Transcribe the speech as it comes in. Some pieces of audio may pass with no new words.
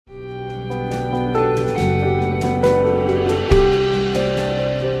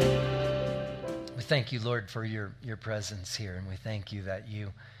thank you, Lord, for your presence here, and we thank you that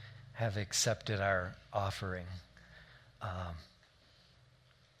you have accepted our offering.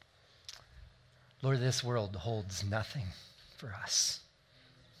 Lord, this world holds nothing for us.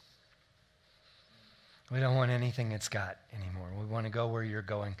 We don't want anything it's got anymore. We want to go where you're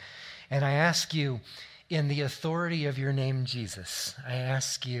going. And I ask you, in the authority of your name, Jesus, I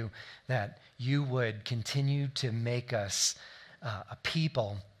ask you that you would continue to make us a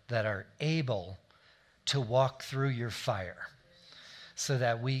people that are able to walk through your fire so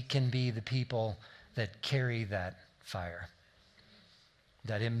that we can be the people that carry that fire,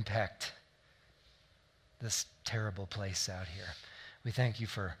 that impact this terrible place out here. We thank you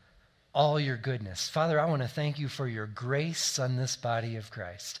for all your goodness. Father, I want to thank you for your grace on this body of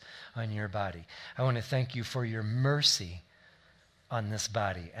Christ, on your body. I want to thank you for your mercy on this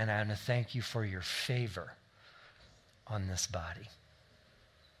body, and I want to thank you for your favor on this body.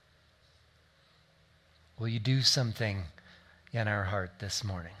 Will you do something in our heart this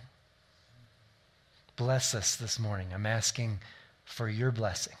morning? Bless us this morning. I'm asking for your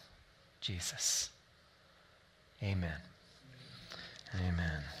blessing, Jesus. Amen.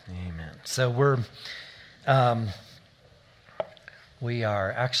 Amen. Amen. So we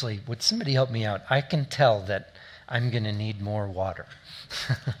are actually, would somebody help me out? I can tell that I'm going to need more water.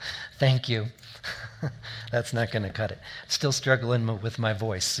 Thank you. That's not going to cut it. Still struggling with my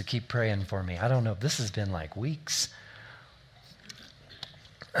voice, so keep praying for me. I don't know. This has been like weeks.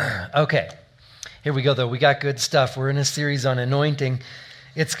 Okay. Here we go, though. We got good stuff. We're in a series on anointing.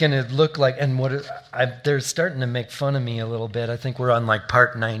 It's going to look like, and they're starting to make fun of me a little bit. I think we're on like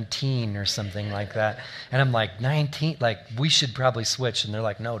part 19 or something like that. And I'm like, 19? Like, we should probably switch. And they're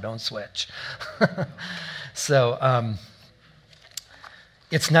like, no, don't switch. So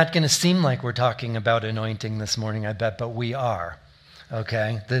it's not going to seem like we're talking about anointing this morning, I bet, but we are.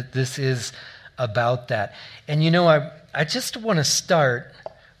 Okay? This is about that. And you know, I just want to start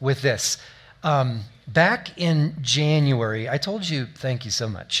with this. Back in January, I told you, thank you so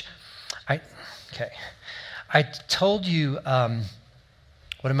much. I told you,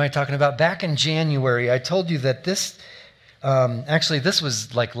 what am I talking about? Back in January, I told you that this, actually this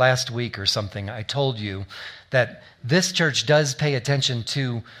was like last week or something, I told you that this church does pay attention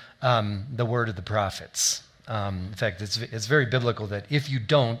to the word of the prophets. In fact, it's very biblical that if you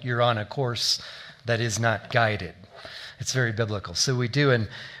don't, you're on a course that is not guided. It's very biblical. So we do, and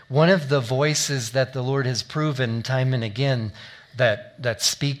one of the voices that the Lord has proven time and again that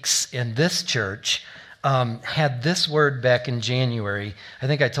speaks in this church had this word back in January. I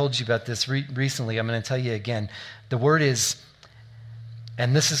think I told you about this recently. I'm going to tell you again. The word is,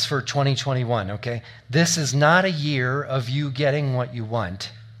 and this is for 2021, okay? This is not a year of you getting what you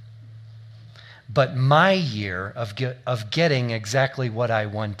want, but my year of getting exactly what I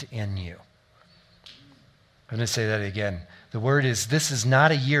want in you. I'm going to say that again. The word is, this is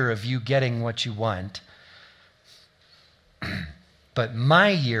not a year of you getting what you want, but my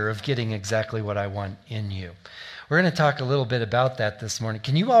year of getting exactly what I want in you. We're going to talk a little bit about that this morning.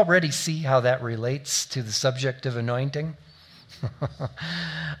 Can you already see how that relates to the subject of anointing?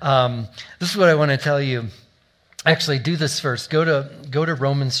 This is what I want to tell you. Actually, do this first. Go to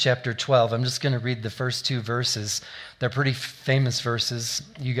Romans chapter 12. I'm just going to read the first two verses. They're pretty famous verses.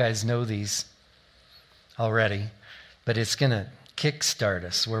 You guys know these already, but it's going to kickstart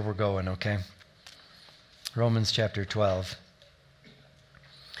us where we're going, okay? Romans chapter 12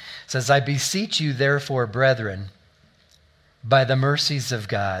 says, I beseech you therefore, brethren, by the mercies of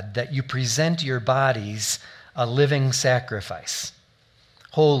God, that you present your bodies a living sacrifice,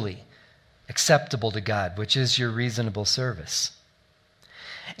 holy, acceptable to God, which is your reasonable service.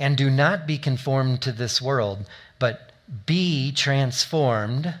 And do not be conformed to this world, but be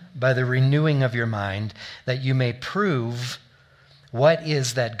transformed by the renewing of your mind, that you may prove what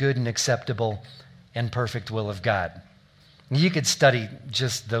is that good and acceptable and perfect will of God. You could study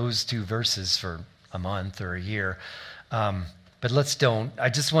just those two verses for a month or a year, but let's don't. I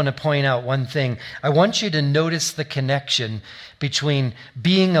just want to point out one thing. I want you to notice the connection between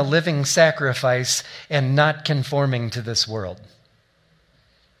being a living sacrifice and not conforming to this world.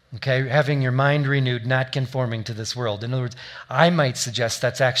 Okay, having your mind renewed, not conforming to this world. In other words, I might suggest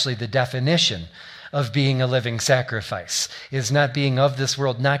that's actually the definition of being a living sacrifice, is not being of this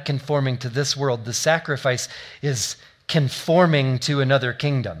world, not conforming to this world. The sacrifice is conforming to another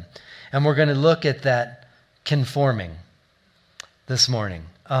kingdom. And we're going to look at that conforming this morning.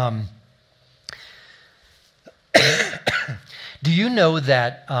 Do you know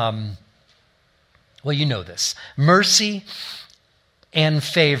that, well, you know this, mercy and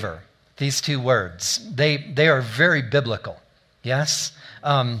favor, these two words, they are very biblical, yes?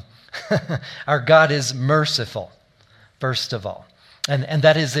 Our God is merciful, first of all. And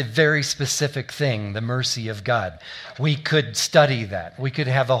that is a very specific thing, the mercy of God. We could study that. We could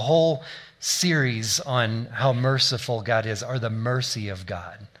have a whole series on how merciful God is, or the mercy of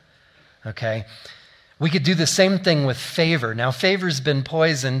God. Okay? We could do the same thing with favor. Now, favor's been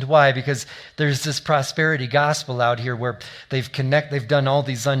poisoned. Why? Because there's this prosperity gospel out here where they've done all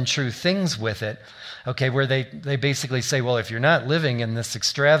these untrue things with it. Okay, where they basically say, well, if you're not living in this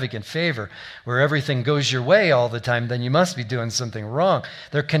extravagant favor where everything goes your way all the time, then you must be doing something wrong.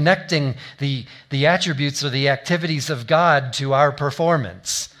 They're connecting the attributes or the activities of God to our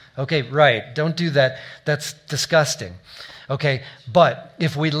performance. Okay, right, don't do that. That's disgusting. Okay, but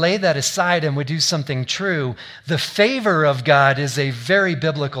if we lay that aside and we do something true, the favor of God is a very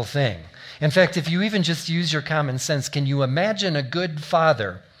biblical thing. In fact, if you even just use your common sense, can you imagine a good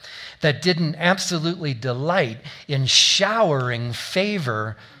father that didn't absolutely delight in showering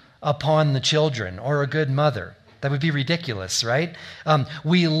favor upon the children, or a good mother? That would be ridiculous, right?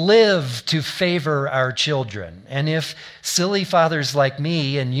 We live to favor our children. And if silly fathers like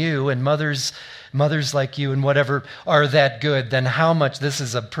me and you and mothers like you and whatever are that good, then how much, this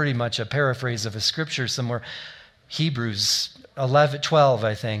is pretty much a paraphrase of a scripture somewhere, Hebrews 12,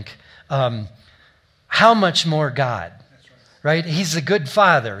 I think. How much more God? Right? He's a good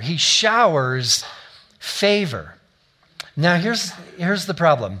father. He showers favor. Now, here's the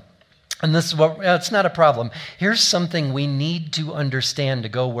problem. And this is it's not a problem. Here's something we need to understand to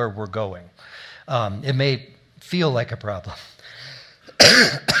go where we're going. It may feel like a problem.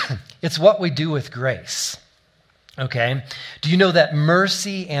 It's what we do with grace. Okay? Do you know that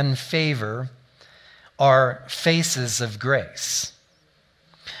mercy and favor are faces of grace?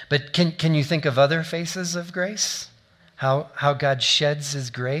 But can you think of other faces of grace? How God sheds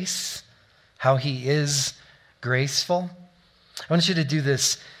his grace, how he is graceful. I want you to do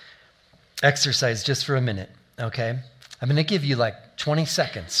this exercise just for a minute, okay? I'm going to give you like 20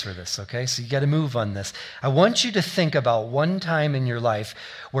 seconds for this, okay? So you got to move on this. I want you to think about one time in your life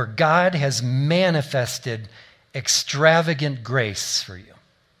where God has manifested extravagant grace for you.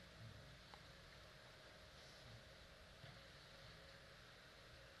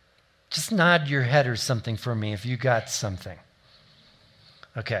 Just nod your head or something for me if you got something.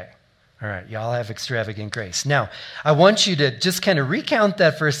 Okay. All right. Y'all have extravagant grace. Now, I want you to just kind of recount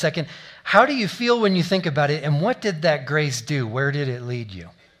that for a second. How do you feel when you think about it? And what did that grace do? Where did it lead you?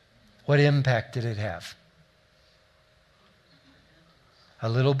 What impact did it have? A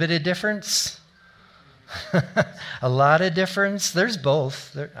little bit of difference? A lot of difference? There's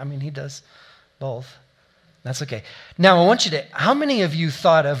both. He does both. That's okay. Now, I want you to, how many of you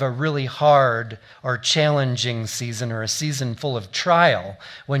thought of a really hard or challenging season or a season full of trial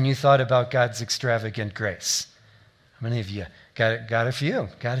when you thought about God's extravagant grace? How many of you? Got a few.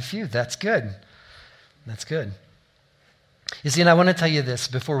 Got a few. That's good. That's good. You see, and I want to tell you this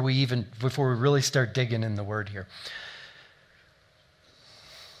before we really start digging in the word here.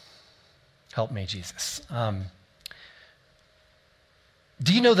 Help me, Jesus.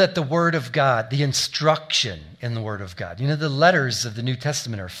 Do you know that the Word of God, the instruction in the Word of God, the letters of the New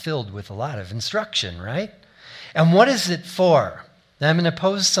Testament are filled with a lot of instruction, right? And what is it for? Now, I'm going to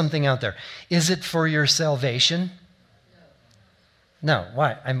pose something out there. Is it for your salvation? No.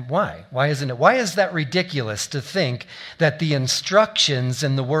 Why? Why? Why isn't it? Why is that ridiculous to think that the instructions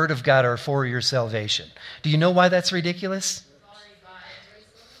in the Word of God are for your salvation? Do you know why that's ridiculous?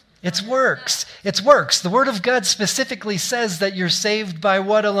 It's works. It's works. The Word of God specifically says that you're saved by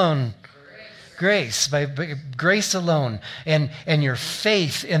what alone? Grace. By grace alone. And your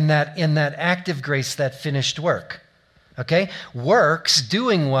faith in that active grace, that finished work. Okay? Works,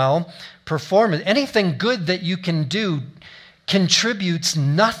 doing well, performance, anything good that you can do contributes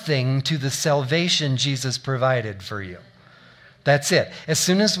nothing to the salvation Jesus provided for you. That's it. As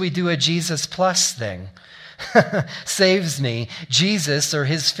soon as we do a Jesus plus thing, saves me, Jesus or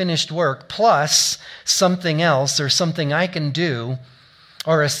his finished work plus something else or something I can do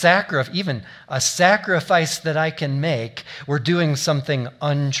or even a sacrifice that I can make, we're doing something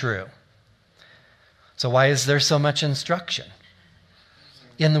untrue. So why is there so much instruction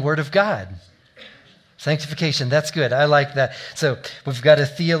in the Word of God? Sanctification, that's good. I like that. So we've got a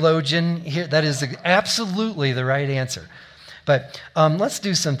theologian here. That is absolutely the right answer. But let's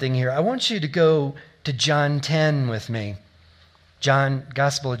do something here. I want you to go to John 10 with me.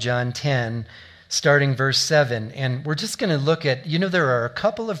 Gospel of John 10, starting verse 7. And we're just going to look at, there are a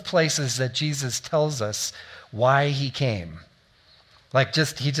couple of places that Jesus tells us why he came.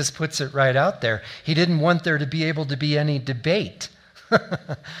 He just puts it right out there. He didn't want there to be able to be any debate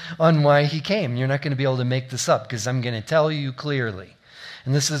on why he came. You're not going to be able to make this up because I'm going to tell you clearly.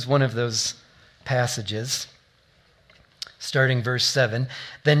 And this is one of those passages, starting verse 7.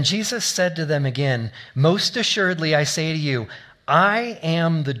 Then Jesus said to them again, most assuredly I say to you, I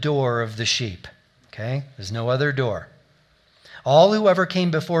am the door of the sheep. Okay? There's no other door. All who ever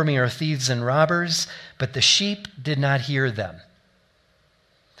came before me are thieves and robbers, but the sheep did not hear them.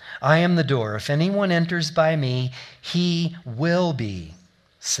 I am the door. If anyone enters by me, he will be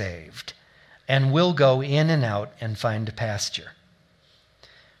saved and will go in and out and find pasture.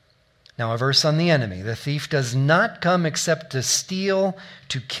 Now, a verse on the enemy. The thief does not come except to steal,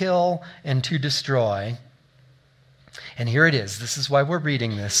 to kill, and to destroy. And here it is. This is why we're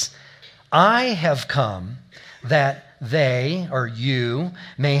reading this. I have come that they, or you,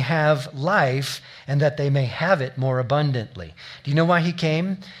 may have life and that they may have it more abundantly. Do you know why he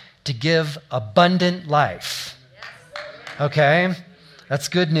came? To give abundant life. Okay? That's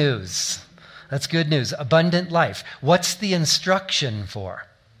good news. That's good news. Abundant life. What's the instruction for?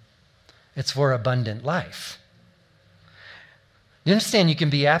 It's for abundant life. You understand you can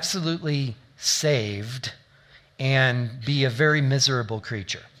be absolutely saved and be a very miserable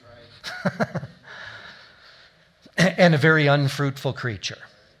creature. And a very unfruitful creature.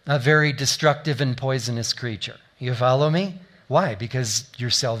 A very destructive and poisonous creature. You follow me? Why? Because your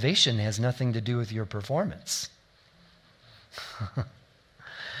salvation has nothing to do with your performance.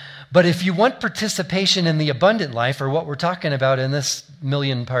 But if you want participation in the abundant life, or what we're talking about in this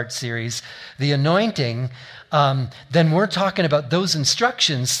million-part series, the anointing, then we're talking about those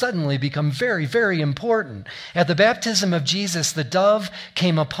instructions suddenly become very, very important. At the baptism of Jesus, the dove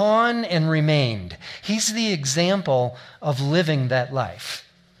came upon and remained. He's the example of living that life,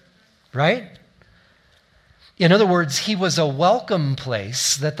 right? In other words, he was a welcome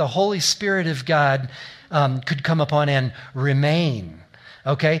place that the Holy Spirit of God could come upon and remain.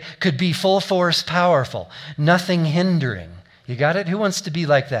 Okay? Could be full force, powerful, nothing hindering. You got it? Who wants to be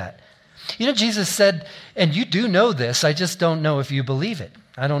like that? You know, Jesus said, and you do know this, I just don't know if you believe it.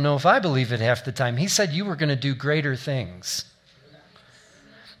 I don't know if I believe it half the time. He said you were going to do greater things.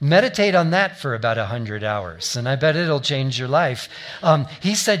 Meditate on that for about 100 hours, and I bet it'll change your life.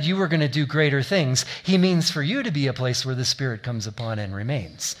 He said you were going to do greater things. He means for you to be a place where the Spirit comes upon and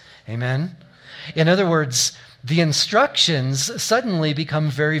remains. Amen? In other words, the instructions suddenly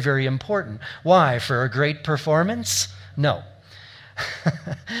become very, very important. Why? For a great performance? No.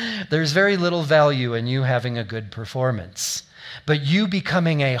 There's very little value in you having a good performance. But you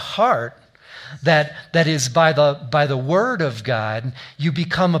becoming a heart that is by the Word of God, you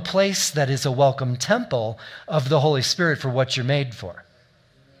become a place that is a welcome temple of the Holy Spirit for what you're made for.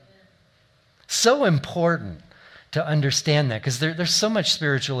 So important to understand that, because there's so much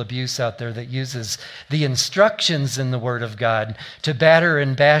spiritual abuse out there that uses the instructions in the Word of God to batter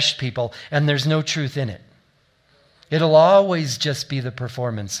and bash people, and there's no truth in it. It'll always just be the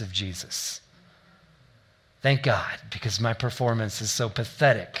performance of Jesus. Thank God, because my performance is so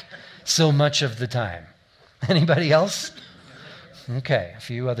pathetic so much of the time. Anybody else? Okay,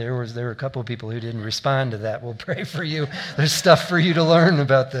 there were a couple of people who didn't respond to that. We'll pray for you. There's stuff for you to learn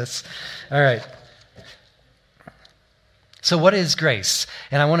about this. All right. So what is grace?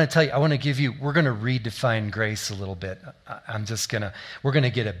 And I want to tell you, we're going to redefine grace a little bit. We're going to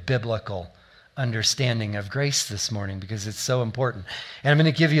get a biblical understanding of grace this morning because it's so important. And I'm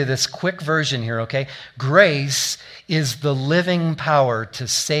going to give you this quick version here, okay? Grace is the living power to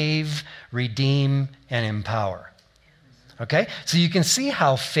save, redeem, and empower. Okay? So you can see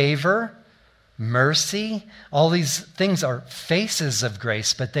how favor, mercy, all these things are faces of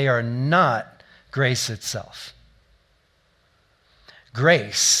grace, but they are not grace itself.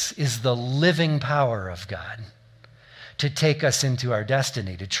 Grace is the living power of God to take us into our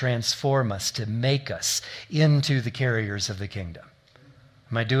destiny, to transform us, to make us into the carriers of the kingdom.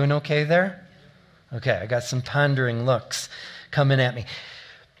 Am I doing okay there? Okay, I got some pondering looks coming at me.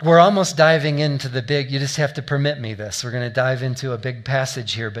 We're almost diving into you just have to permit me this. We're going to dive into a big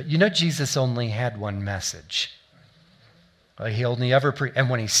passage here, but you know Jesus only had one message. He only ever and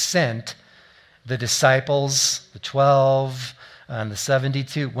when he sent the disciples, the 12, and the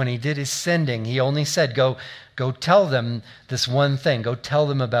 72, when he did his sending, he only said, go tell them this one thing. Go tell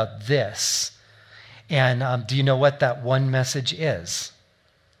them about this. And do you know what that one message is?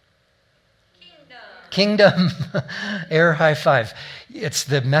 Kingdom. Air high five. It's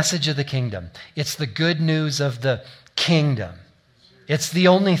the message of the kingdom. It's the good news of the kingdom. It's the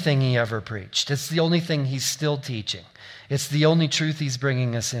only thing he ever preached. It's the only thing he's still teaching. It's the only truth he's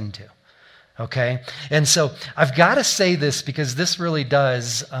bringing us into. Okay? And so I've got to say this because this really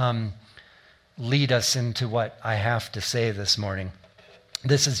does lead us into what I have to say this morning.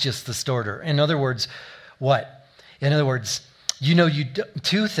 This is just the starter. In other words, what? In other words,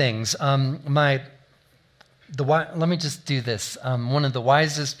 Two things. Let me just do this. One of the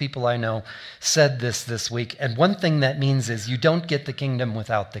wisest people I know said this week, and one thing that means is you don't get the kingdom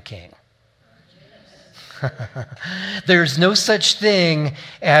without the king. There's no such thing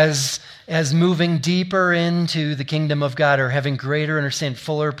as moving deeper into the kingdom of God or having greater understanding,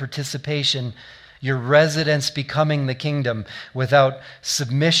 fuller participation, your residence becoming the kingdom without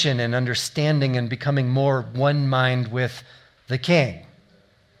submission and understanding and becoming more one mind with the king.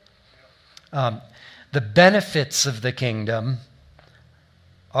 The benefits of the kingdom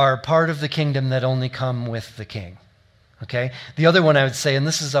are part of the kingdom that only come with the king. Okay? The other one I would say, and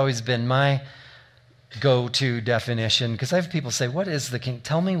this has always been my go-to definition, because I have people say, what is the king?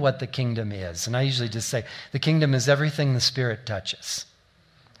 Tell me what the kingdom is. And I usually just say, the kingdom is everything the Spirit touches.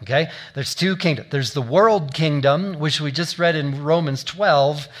 Okay? There's two kingdoms. There's the world kingdom, which we just read in Romans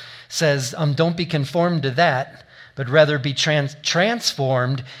 12, says, don't be conformed to that, but rather be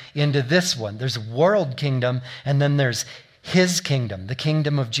transformed into this one. There's a world kingdom, and then there's his kingdom, the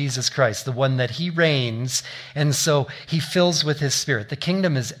kingdom of Jesus Christ, the one that he reigns, and so he fills with his Spirit. The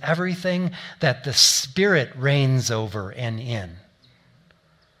kingdom is everything that the Spirit reigns over and in.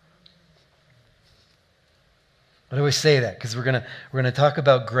 Why do we say that? Because we're gonna talk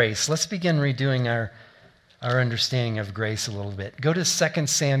about grace. Let's begin redoing our understanding of grace a little bit. Go to 2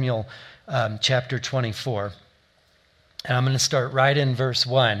 Samuel chapter 24. And I'm going to start right in verse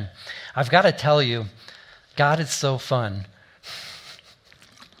 1. I've got to tell you, God is so fun.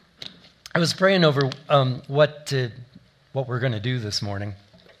 I was praying over what we're going to do this morning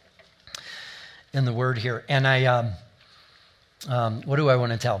in the Word here. And what do I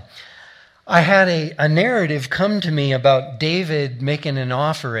want to tell? I had a narrative come to me about David making an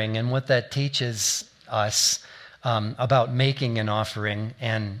offering and what that teaches us about making an offering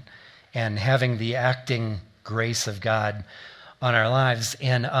and having the acting grace of God on our lives.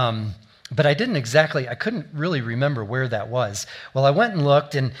 And but I couldn't really remember where that was. Well, I went and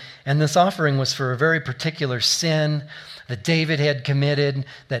looked, and this offering was for a very particular sin that David had committed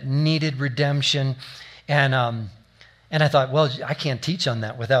that needed redemption. And I thought, well, I can't teach on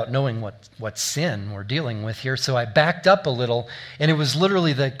that without knowing what sin we're dealing with here. So I backed up a little, and it was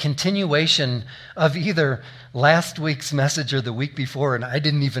literally the continuation of either last week's message or the week before, and I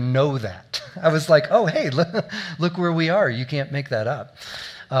didn't even know that. I was like, oh, hey, look where we are. You can't make that up.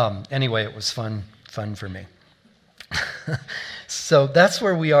 Anyway, it was fun for me. So that's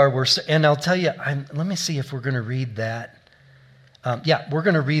where we are. And I'll tell you, let me see if we're going to read that. We're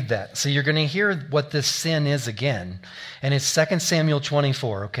going to read that. So you're going to hear what this sin is again. And it's 2 Samuel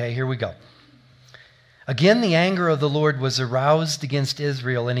 24. Okay, here we go. Again, the anger of the Lord was aroused against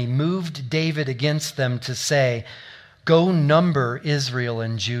Israel, and he moved David against them to say, go number Israel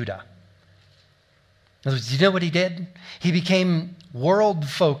and Judah. In other words, do you know what he did? He became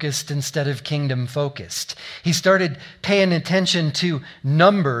world-focused instead of kingdom-focused. He started paying attention to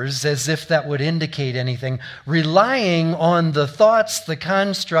numbers as if that would indicate anything, relying on the thoughts, the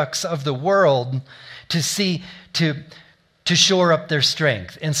constructs of the world to shore up their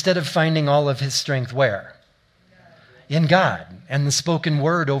strength, instead of finding all of his strength where? In God and the spoken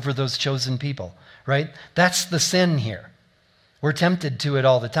word over those chosen people, right? That's the sin here. We're tempted to it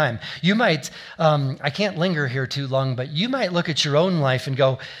all the time. You might, I can't linger here too long, but you might look at your own life and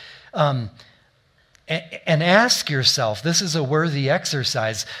go, and ask yourself, this is a worthy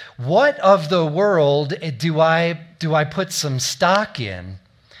exercise, what of the world do I put some stock in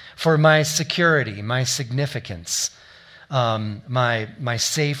for my security, my significance, my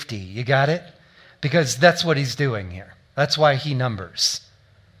safety? You got it? Because that's what he's doing here. That's why he numbers.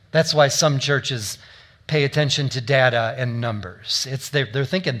 That's why some churches pay attention to data and numbers. They're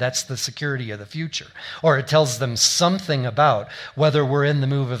thinking that's the security of the future. Or it tells them something about whether we're in the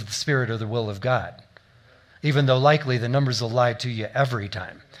move of the Spirit or the will of God. Even though likely the numbers will lie to you every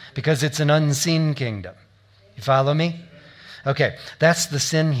time. Because it's an unseen kingdom. You follow me? Okay, that's the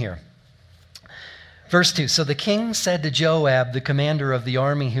sin here. Verse 2, so the king said to Joab, the commander of the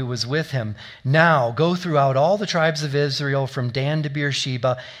army who was with him, now go throughout all the tribes of Israel from Dan to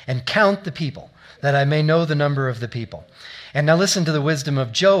Beersheba and count the people, that I may know the number of the people. And now listen to the wisdom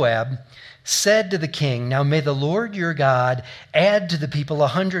of Joab, said to the king, now may the Lord your God add to the people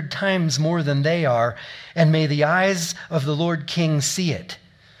 100 times more than they are, and may the eyes of the Lord king see it.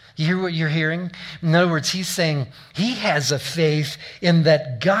 You hear what you're hearing? In other words, he's saying he has a faith in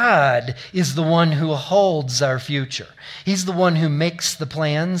that God is the one who holds our future. He's the one who makes the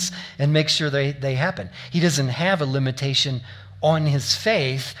plans and makes sure they happen. He doesn't have a limitation on his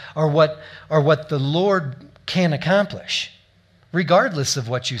faith or what the Lord can accomplish, regardless of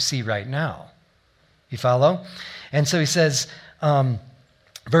what you see right now. You follow? And so he says,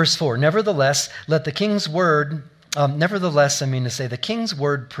 Verse 4, nevertheless, the king's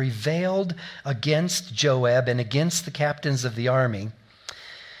word prevailed against Joab and against the captains of the army.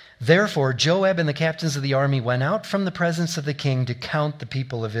 Therefore, Joab and the captains of the army went out from the presence of the king to count the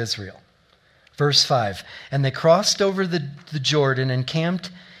people of Israel. Verse 5, and they crossed over the Jordan and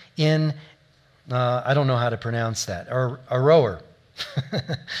camped in, I don't know how to pronounce that, Aroer,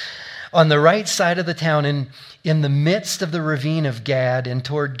 on the right side of the town in the midst of the ravine of Gad and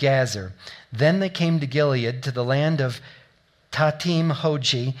toward Gazer. Then they came to Gilead, to the land of Tatim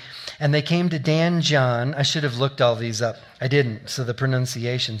Hodshi, and they came to Dan Jan. I should have looked all these up. I didn't, so the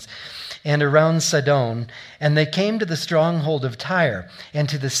pronunciations. And around Sidon, and they came to the stronghold of Tyre, and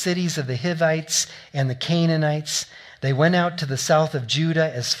to the cities of the Hivites and the Canaanites. They went out to the south of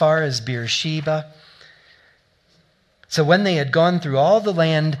Judah as far as Beersheba. So when they had gone through all the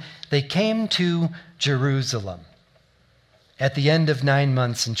land, they came to Jerusalem at the end of 9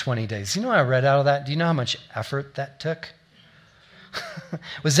 months and 20 days. You know what I read out of that? Do you know how much effort that took?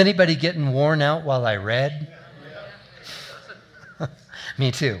 Was anybody getting worn out while I read?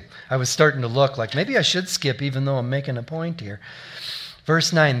 Me too. I was starting to look like maybe I should skip even though I'm making a point here.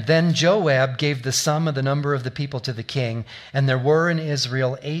 Verse 9, then Joab gave the sum of the number of the people to the king, and there were in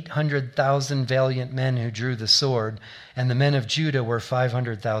Israel 800,000 valiant men who drew the sword, and the men of Judah were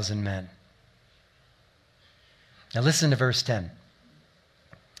 500,000 men. Now listen to verse 10.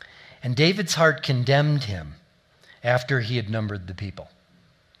 And David's heart condemned him after he had numbered the people.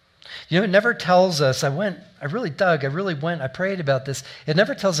 You know, it never tells us, I prayed about this. It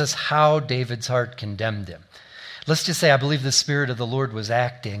never tells us how David's heart condemned him. Let's just say I believe the Spirit of the Lord was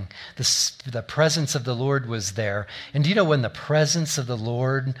acting. The presence of the Lord was there. And do you know when the presence of the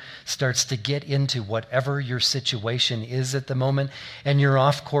Lord starts to get into whatever your situation is at the moment, and you're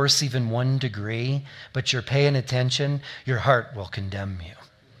off course even 1 degree, but you're paying attention, your heart will condemn you.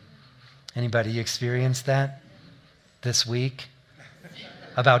 Anybody experienced that this week?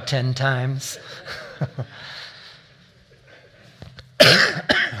 About 10 times?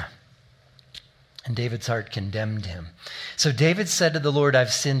 And David's heart condemned him. So David said to the Lord,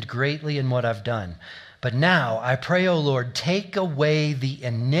 I've sinned greatly in what I've done. But now I pray, O Lord, take away the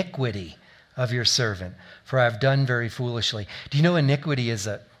iniquity of your servant, for I've done very foolishly. Do you know iniquity is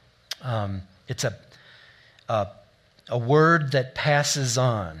a word that passes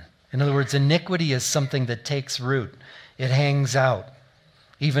on? In other words, iniquity is something that takes root. It hangs out,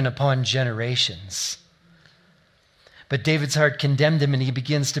 even upon generations. But David's heart condemned him, and he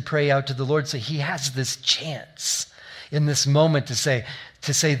begins to pray out to the Lord. So he has this chance in this moment to say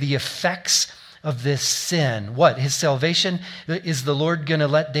the effects of this sin. What? His salvation? Is the Lord going to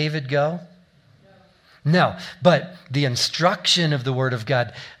let David go? No. But the instruction of the Word of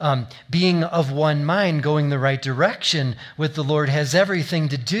God, being of one mind, going the right direction with the Lord, has everything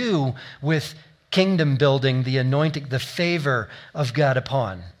to do with kingdom building, the anointing, the favor of God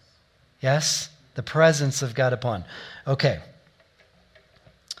upon. Yes? The presence of God upon. Okay.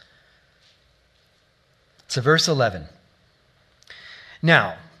 So verse 11.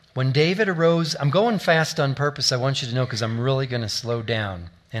 Now, when David arose, I'm going fast on purpose, I want you to know, because I'm really going to slow down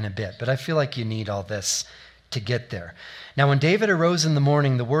in a bit. But I feel like you need all this to get there. Now, when David arose in the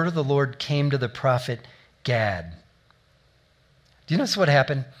morning, the word of the Lord came to the prophet Gad. Do you notice what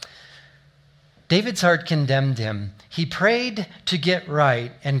happened? David's heart condemned him. He prayed to get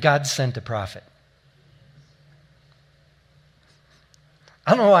right, and God sent a prophet.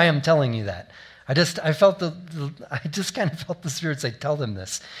 I don't know why I'm telling you that. I just kind of felt the Spirit say, tell them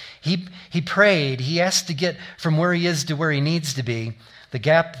this. He prayed. He asked to get from where he is to where he needs to be, the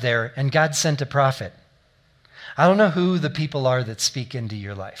gap there, and God sent a prophet. I don't know who the people are that speak into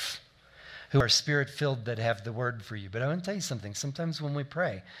your life, who are Spirit-filled, that have the word for you. But I want to tell you something. Sometimes when we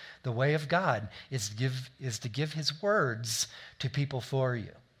pray, the way of God is to give his words to people for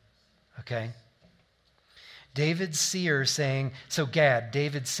you. Okay? David's seer saying, so Gad,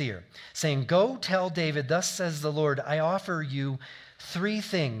 David's seer, saying, go tell David, thus says the Lord, I offer you 3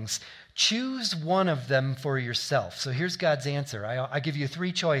 things. Choose one of them for yourself. So here's God's answer. I give you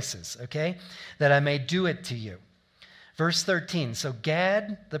 3 choices, okay, that I may do it to you. Verse 13, so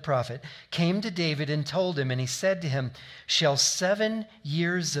Gad, the prophet, came to David and told him, and he said to him, shall 7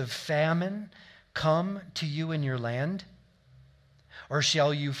 years of famine come to you in your land? Or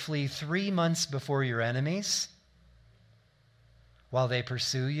shall you flee 3 months before your enemies while they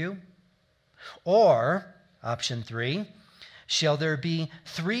pursue you? Or, option 3, shall there be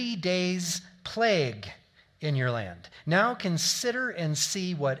 3 days plague in your land. Now consider and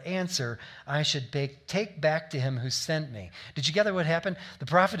see what answer I should take back to him who sent me. Did you gather what happened? The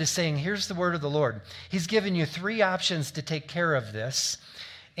prophet is saying, here's the word of the Lord. He's given you 3 options to take care of this,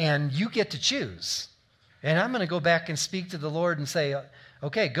 and you get to choose. And I'm going to go back and speak to the Lord and say,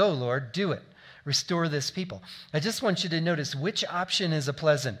 okay, go, Lord, do it. Restore this people. I just want you to notice which option is a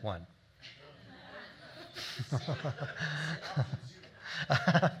pleasant one.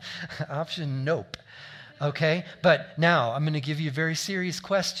 Option nope. Okay, but now I'm going to give you a very serious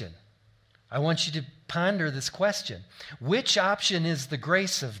question. I want you to ponder this question. Which option is the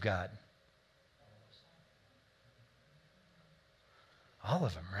grace of God? All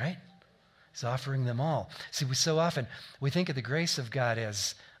of them, right? He's offering them all. See, so often we think of the grace of God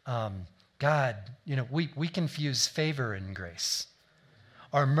as God, we confuse favor and grace,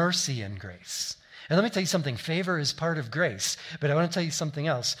 or mercy and grace. And let me tell you something, favor is part of grace, but I want to tell you something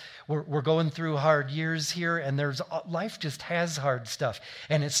else. We're going through hard years here, and life just has hard stuff.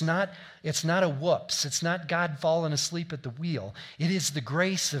 And it's not a whoops. It's not God falling asleep at the wheel. It is the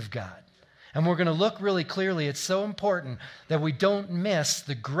grace of God. And we're going to look really clearly. It's so important that we don't miss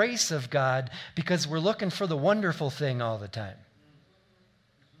the grace of God because we're looking for the wonderful thing all the time.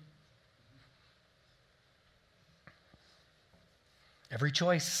 Every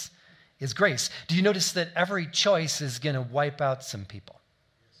choice is grace. Do you notice that every choice is going to wipe out some people?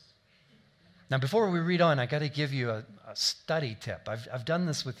 Now, before we read on, I got to give you a study tip. I've done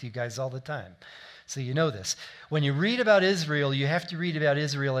this with you guys all the time, so you know this. When you read about Israel, you have to read about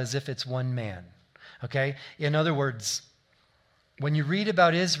Israel as if it's one man, okay? In other words, when you read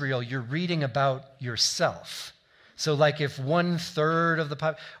about Israel, you're reading about yourself. So like if 1/3 of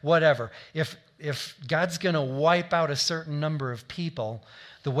the whatever, if God's going to wipe out a certain number of people,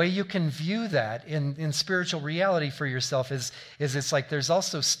 the way you can view that in spiritual reality for yourself is it's like there's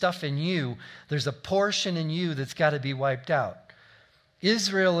also stuff in you, there's a portion in you that's got to be wiped out.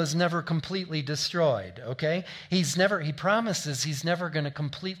 Israel is never completely destroyed, okay? He promises he's never going to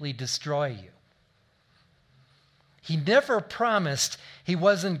completely destroy you. He never promised he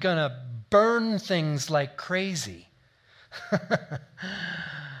wasn't going to burn things like crazy.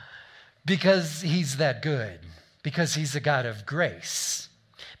 Because he's that good. Because he's a God of grace.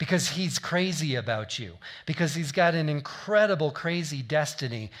 Because he's crazy about you. Because he's got an incredible, crazy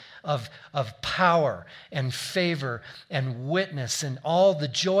destiny of power and favor and witness and all the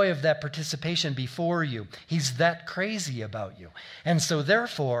joy of that participation before you. He's that crazy about you. And so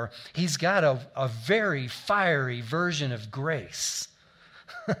therefore, he's got a very fiery version of grace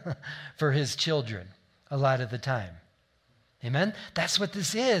for his children a lot of the time. Amen? That's what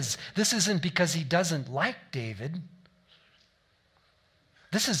this is. This isn't because he doesn't like David.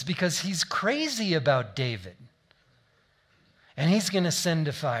 This is because he's crazy about David. And he's going to send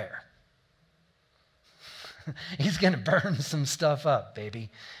a fire. He's going to burn some stuff up, baby.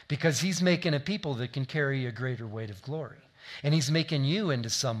 Because he's making a people that can carry a greater weight of glory. And he's making you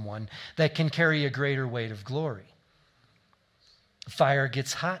into someone that can carry a greater weight of glory. Fire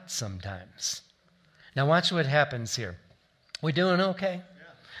gets hot sometimes. Now watch what happens here. We doing okay?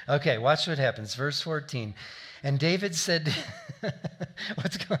 Yeah. Okay, watch what happens. Verse 14. And David said,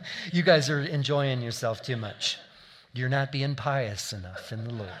 you guys are enjoying yourself too much. You're not being pious enough in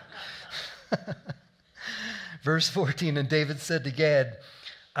the Lord. Verse 14, and David said to Gad,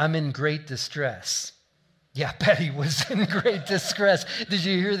 I'm in great distress. Yeah, I bet he was in great distress. Did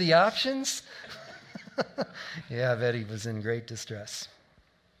you hear the options? Yeah, I bet he was in great distress.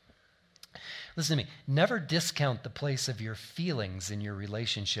 Listen to me. Never discount the place of your feelings in your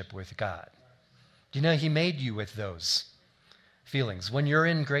relationship with God. Do you know he made you with those feelings? When you're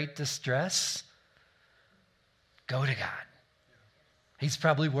in great distress, go to God. He's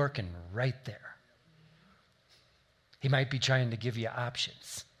probably working right there. He might be trying to give you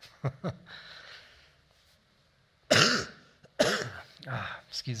options.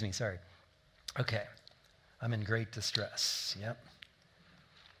 Excuse me, sorry. Okay, I'm in great distress. Yep.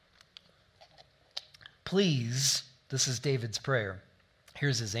 Please, this is David's prayer.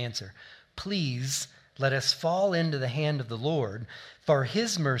 Here's his answer. Please let us fall into the hand of the Lord, for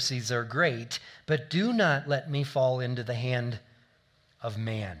his mercies are great, but do not let me fall into the hand of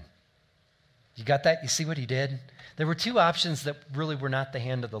man. You got that? You see what he did? There were 2 options that really were not the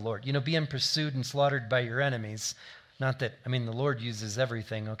hand of the Lord. Being pursued and slaughtered by your enemies. Not that, the Lord uses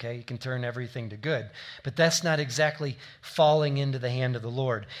everything, okay? He can turn everything to good. But that's not exactly falling into the hand of the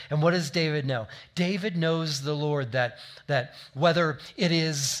Lord. And what does David know? David knows the Lord that whether it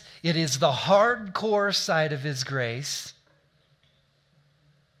is the hardcore side of his grace,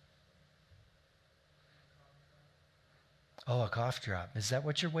 Oh, a cough drop. Is that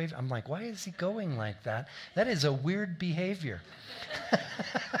what you're waving? I'm like, why is he going like that? That is a weird behavior.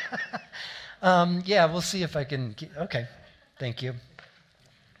 Yeah, we'll see if I can. Okay, thank you.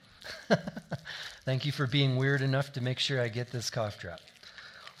 Thank you for being weird enough to make sure I get this cough drop.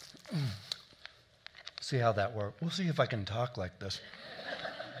 See how that works. We'll see if I can talk like this.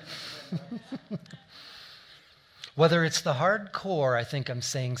 Whether it's the hardcore, I think I'm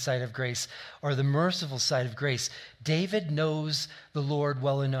saying, side of grace, or the merciful side of grace, David knows the Lord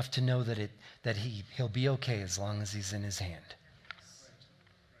well enough to know that he'll be okay as long as he's in his hand.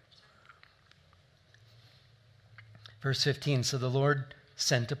 Verse 15, so the Lord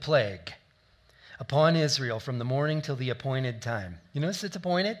sent a plague upon Israel from the morning till the appointed time. You notice it's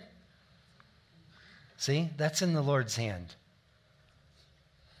appointed? See, that's in the Lord's hand.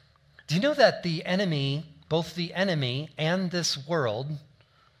 Do you know that the enemy, both the enemy and this world,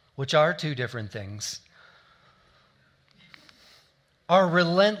 which are two different things, are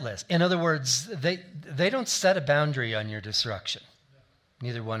relentless? In other words, they don't set a boundary on your destruction.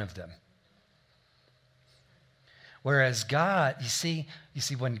 Neither one of them. Whereas God, you see,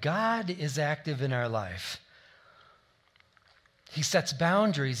 when God is active in our life, he sets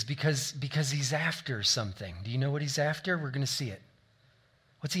boundaries because he's after something. Do you know what he's after? We're going to see it.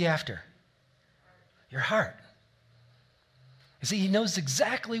 What's he after? Your heart. You see, he knows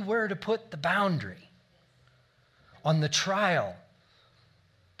exactly where to put the boundary. On the trial,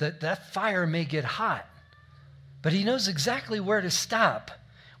 that fire may get hot, but he knows exactly where to stop,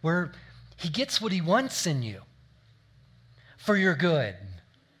 where he gets what he wants in you for your good,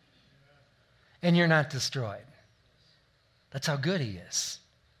 and you're not destroyed. That's how good he is.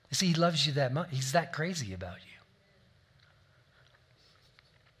 You see, he loves you that much. He's that crazy about you.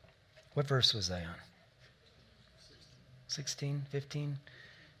 What verse was I on? 16, 15?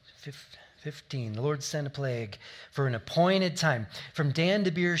 15. The Lord sent a plague for an appointed time. From Dan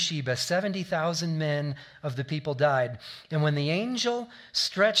to Beersheba, 70,000 men of the people died. And when the angel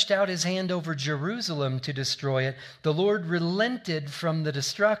stretched out his hand over Jerusalem to destroy it, the Lord relented from the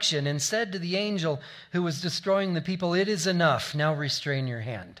destruction and said to the angel who was destroying the people, "It is enough. Now restrain your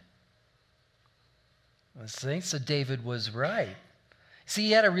hand." See, so David was right. See,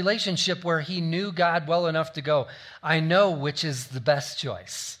 he had a relationship where he knew God well enough to go, I know which is the best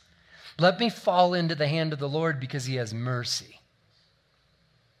choice. Let me fall into the hand of the Lord because he has mercy.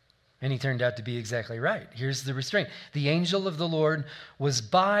 And he turned out to be exactly right. Here's the restraint. The angel of the Lord was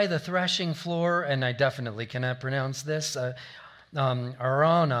by the threshing floor, and I definitely cannot pronounce this,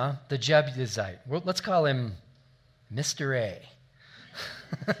 Araunah, the Jebusite. Well, let's call him Mr. A.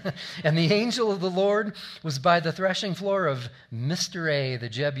 And the angel of the Lord was by the threshing floor of Mr. A, the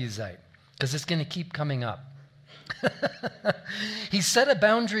Jebusite, because it's going to keep coming up. He set a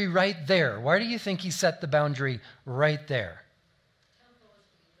boundary right there. Why do you think he set the boundary right there?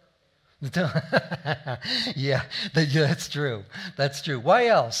 Yeah, that's true. That's true. Why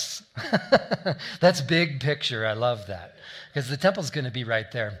else? That's big picture. I love that. Because the temple's going to be right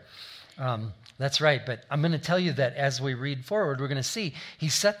there. That's right. But I'm going to tell you that as we read forward, we're going to see he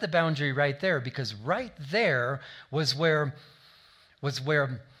set the boundary right there because right there was where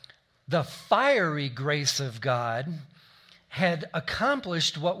the fiery grace of God had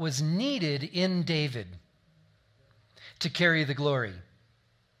accomplished what was needed in David to carry the glory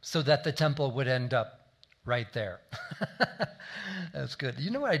so that the temple would end up right there. That's good.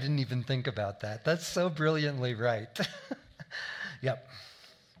 You know what? I didn't even think about that. That's so brilliantly right. Yep.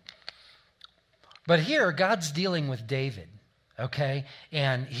 But here, God's dealing with David, okay?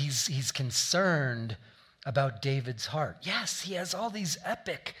 And he's concerned about David's heart. Yes, he has all these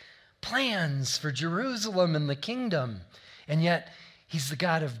epic plans for Jerusalem and the kingdom. And yet, he's the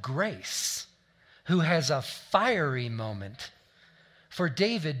God of grace who has a fiery moment for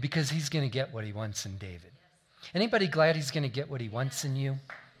David because he's going to get what he wants in David. Anybody glad he's going to get what he wants in you?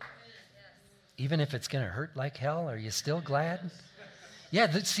 Even if it's going to hurt like hell, are you still glad? Yeah,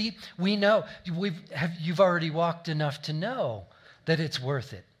 see, we know. You've already walked enough to know that it's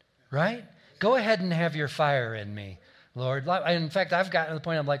worth it, right? Go ahead and have your fire in me, Lord. In fact, I've gotten to the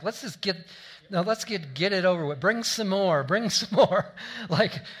point I'm like, let's get it over with. Bring some more.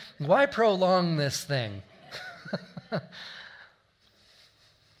 Like, why prolong this thing?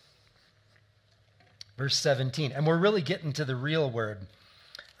 Verse 17, and we're really getting to the real word.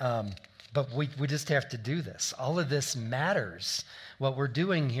 But we just have to do this. All of this matters. What we're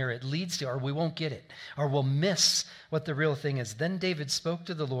doing here, it leads to, or we won't get it, or we'll miss what the real thing is. Then David spoke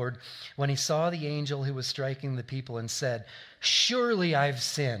to the Lord when he saw the angel who was striking the people and said, "Surely I've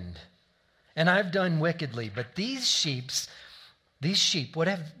sinned, and I've done wickedly. But these sheep, what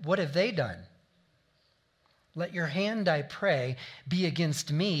have they done? Let your hand, I pray, be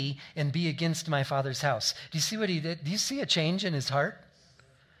against me and be against my father's house. Do you see what he did? Do you see a change in his heart?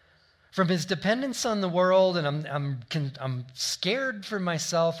 From his dependence on the world, and I'm scared for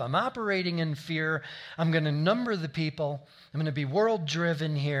myself. I'm operating in fear. I'm going to number the people. I'm going to be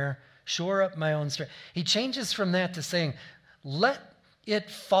world-driven here, shore up my own strength. He changes from that to saying, let it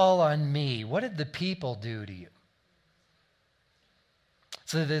fall on me. What did the people do to you?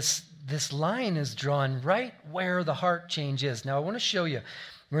 So this line is drawn right where the heart change is. Now I want to show you.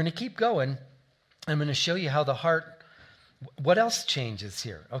 We're going to keep going. I'm going to show you how the heart, what else changes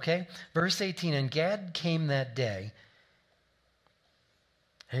here, okay? Verse 18, and Gad came that day.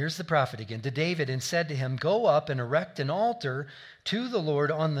 Here's the prophet again, to David, and said to him, go up and erect an altar to the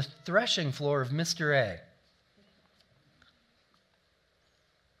Lord on the threshing floor of Mr. A.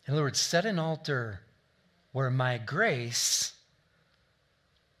 In other words, set an altar where my grace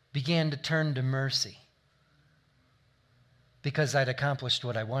began to turn to mercy because I'd accomplished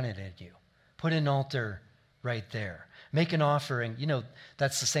what I wanted in you. Put an altar right there. Make an offering. You know,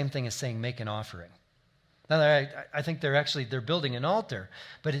 that's the same thing as saying make an offering. Now, I think they're building an altar,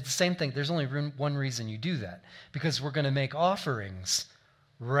 but it's the same thing. There's only one reason you do that, because we're going to make offerings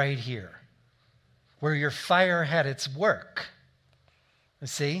right here, where your fire had its work.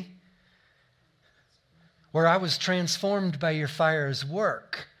 See? Where I was transformed by your fire's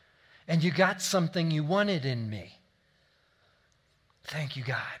work, and you got something you wanted in me. Thank you,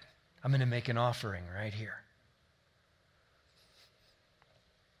 God. I'm going to make an offering right here.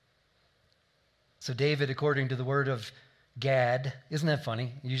 So David, according to the word of Gad, isn't that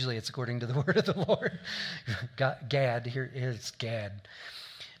funny? Usually it's according to the word of the Lord. Gad, here's Gad,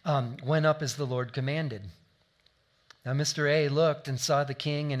 went up as the Lord commanded. Now Mr. A looked and saw the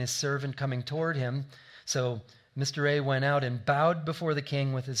king and his servant coming toward him. So Mr. A went out and bowed before the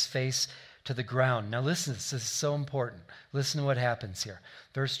king with his face to the ground. Now listen, this is so important. Listen to what happens here.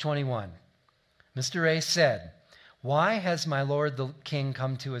 Verse 21. Mr. A said, why has my lord the king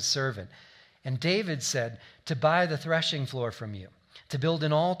come to his servant? And David said, to buy the threshing floor from you, to build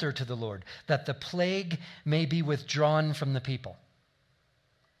an altar to the Lord, that the plague may be withdrawn from the people.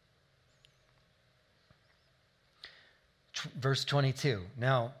 Verse 22.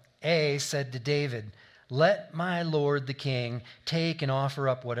 Now A said to David, let my lord the king take and offer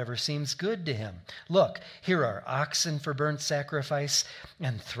up whatever seems good to him. Look, here are oxen for burnt sacrifice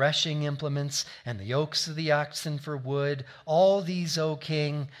and threshing implements and the yokes of the oxen for wood. All these, O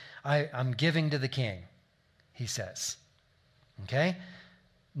king, I'm giving to the king, he says. Okay?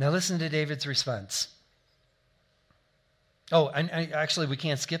 Now listen to David's response. Oh, and actually we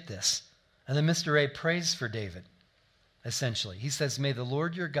can't skip this. And then Mr. A prays for David, essentially. He says, may the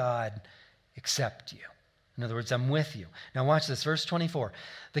Lord your God accept you. In other words, I'm with you. Now watch this, verse 24.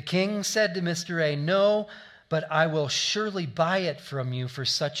 The king said to Mr. A, no, but I will surely buy it from you for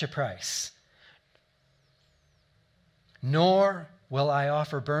such a price. Nor will I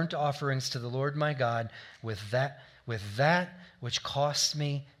offer burnt offerings to the Lord my God with that which costs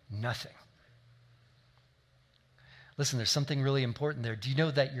me nothing. Listen, there's something really important there. Do you know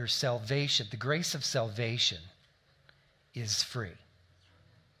that your salvation, the grace of salvation, is free?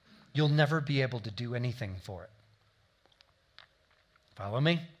 You'll never be able to do anything for it. Follow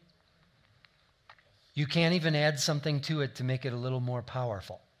me? You can't even add something to it to make it a little more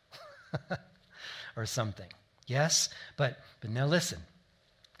powerful or something. Yes? But now listen.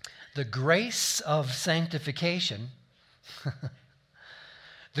 The grace of sanctification,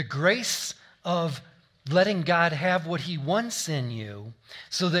 the grace of letting God have what he wants in you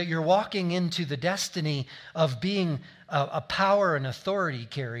so that you're walking into the destiny of being a power and authority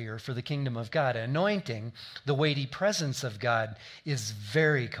carrier for the kingdom of God. Anointing, the weighty presence of God, is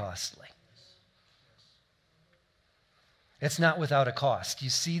very costly. It's not without a cost. You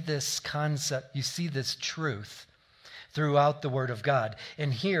see this concept, you see this truth throughout the Word of God.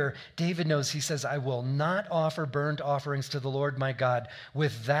 And here, David knows, he says, I will not offer burnt offerings to the Lord my God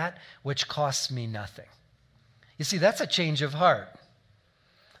with that which costs me nothing. You see, that's a change of heart.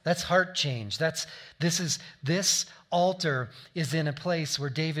 That's heart change. This altar is in a place where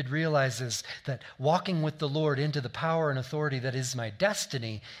David realizes that walking with the Lord into the power and authority that is my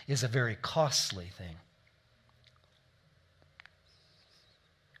destiny is a very costly thing.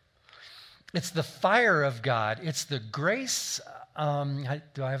 It's the fire of God. It's the grace. Do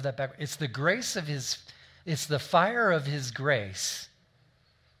I have that back? It's the grace of it's the fire of his grace.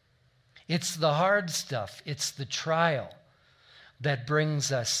 It's the hard stuff. It's the trial that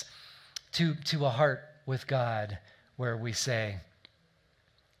brings us to a heart with God where we say,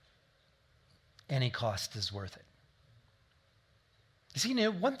 any cost is worth it. You see,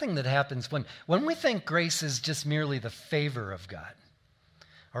 one thing that happens when we think grace is just merely the favor of God,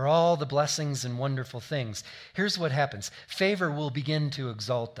 or all the blessings and wonderful things, here's what happens. Favor will begin to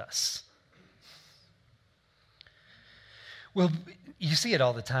exalt us. Well, you see it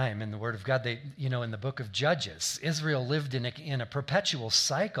all the time in the Word of God. In the book of Judges, Israel lived in a perpetual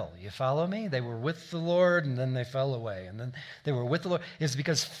cycle. You follow me? They were with the Lord, and then they fell away, and then they were with the Lord. It's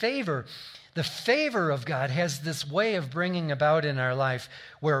because the favor of God has this way of bringing about in our life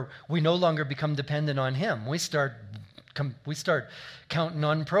where we no longer become dependent on Him. We start counting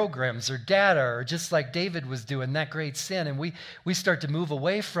on programs or data, or just like David was doing, that great sin, and we start to move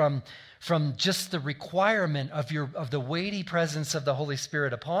away from just the requirement of the weighty presence of the Holy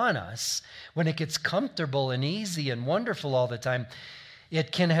Spirit upon us. When it gets comfortable and easy and wonderful all the time,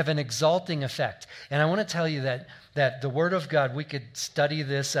 it can have an exalting effect. And I want to tell you that the Word of God, we could study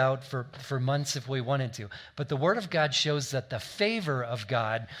this out for months if we wanted to, but the Word of God shows that the favor of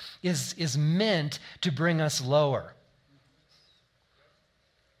God is meant to bring us lower.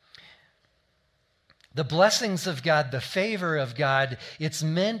 The blessings of God, the favor of God, it's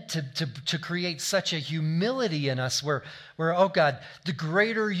meant to create such a humility in us where, oh God, the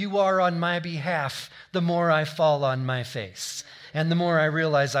greater you are on my behalf, the more I fall on my face. And the more I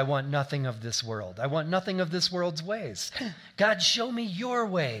realize I want nothing of this world. I want nothing of this world's ways. God, show me your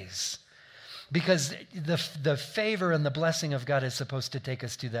ways. Because the favor and the blessing of God is supposed to take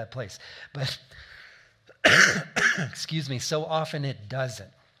us to that place. But, excuse me, so often it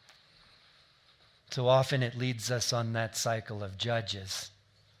doesn't. So often it leads us on that cycle of Judges.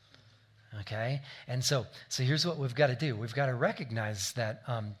 Okay? And so here's what we've got to do. We've got to recognize that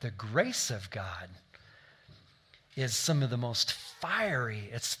the grace of God is some of the most fiery,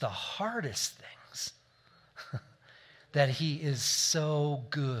 it's the hardest things that He is so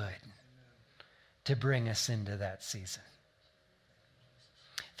good to bring us into that season.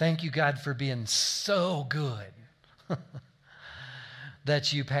 Thank you, God, for being so good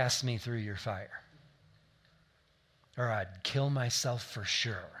that you passed me through your fire. Or I'd kill myself for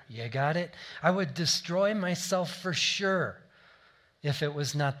sure. You got it? I would destroy myself for sure if it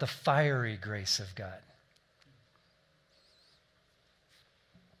was not the fiery grace of God.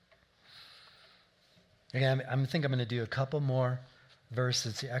 Again, I think I'm going to do a couple more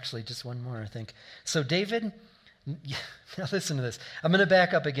verses. Actually, just one more, I think. So David, now listen to this. I'm going to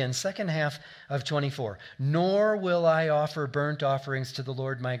back up again, second half of 24. Nor will I offer burnt offerings to the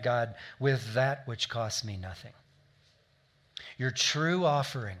Lord my God with that which costs me nothing. Your true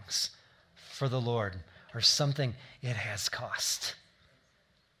offerings for the Lord are something it has cost.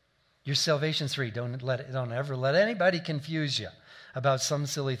 Your salvation's free. Don't ever let anybody confuse you about some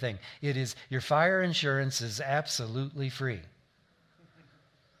silly thing. It is, your fire insurance is absolutely free.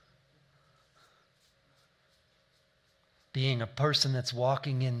 Being a person that's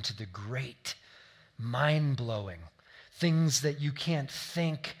walking into the great, mind-blowing things that you can't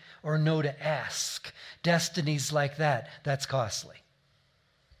think or know to ask, destinies like that, that's costly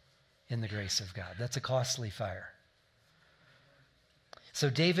in the grace of God. That's a costly fire. So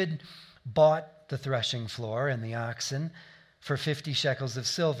David bought the threshing floor and the oxen for 50 shekels of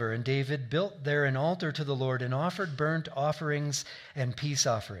silver, and David built there an altar to the Lord and offered burnt offerings and peace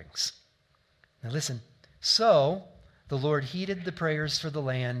offerings. Now listen, so the Lord heeded the prayers for the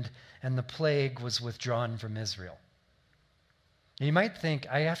land, and the plague was withdrawn from Israel. You might think,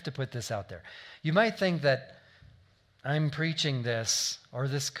 I have to put this out there. You might think that I'm preaching this, or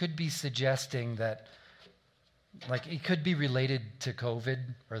this could be suggesting that, like, it could be related to COVID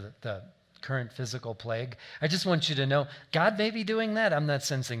or the current physical plague. I just want you to know, God may be doing that. I'm not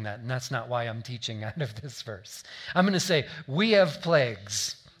sensing that, and that's not why I'm teaching out of this verse. I'm going to say, we have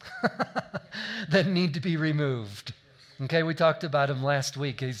plagues that need to be removed. Okay, we talked about him last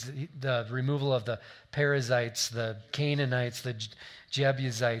week. The removal of the Perizzites, the Canaanites, the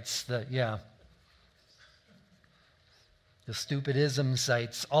Jebusites, the stupidism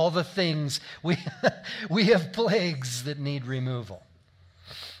sites, all the things. We have plagues that need removal.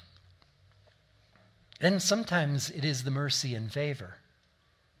 And sometimes it is the mercy and favor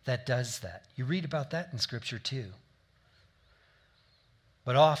that does that. You read about that in Scripture too.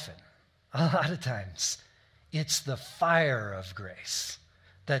 But often, a lot of times, it's the fire of grace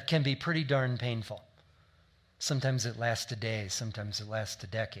that can be pretty darn painful. Sometimes it lasts a day, sometimes it lasts a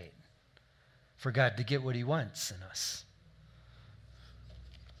decade for God to get what He wants in us.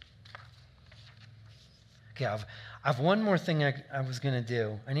 Okay, I've one more thing I was going to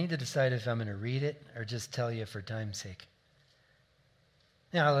do. I need to decide if I'm going to read it or just tell you for time's sake.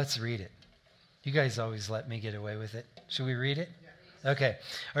 Now, let's read it. You guys always let me get away with it. Should we read it? Okay.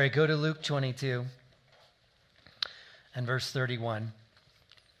 All right, go to Luke 22. And verse 31.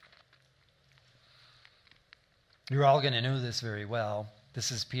 You're all going to know this very well.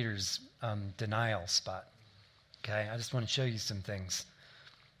 This is Peter's denial spot. Okay, I just want to show you some things.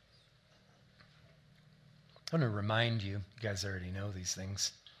 I want to remind you, you guys already know these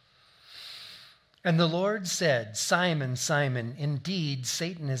things. And the Lord said, Simon, Simon, indeed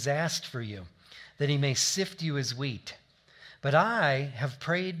Satan has asked for you, that he may sift you as wheat. But I have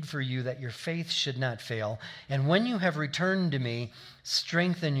prayed for you that your faith should not fail. And when you have returned to me,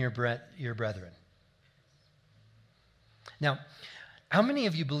 strengthen your brethren. Now, how many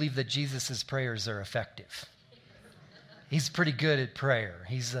of you believe that Jesus' prayers are effective? He's pretty good at prayer.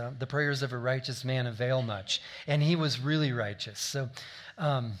 He's the prayers of a righteous man avail much. And he was really righteous. So,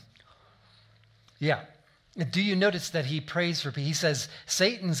 yeah. Do you notice that he prays for people? He says,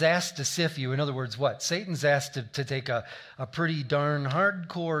 Satan's asked to sift you. In other words, what? Satan's asked to take a pretty darn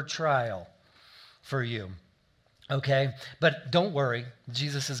hardcore trial for you. Okay? But don't worry.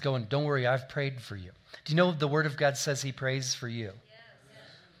 Jesus is going, don't worry, I've prayed for you. Do you know the Word of God says he prays for you?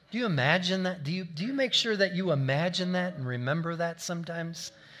 Do you imagine that? Do you make sure that you imagine that and remember that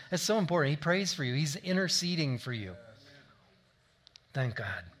sometimes? It's so important. He prays for you. He's interceding for you. Thank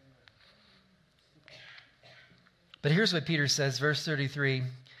God. But here's what Peter says, verse 33.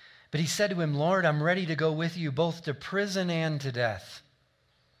 But he said to him, Lord, I'm ready to go with you both to prison and to death.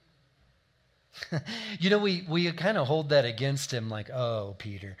 You know, we kind of hold that against him like, oh,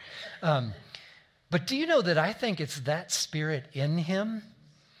 Peter. But do you know that I think it's that spirit in him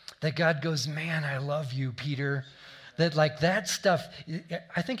that God goes, man, I love you, Peter. That like that stuff,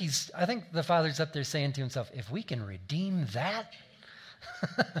 I think the Father's up there saying to himself, if we can redeem that,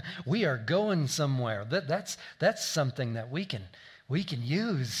 we are going somewhere. That's something that we can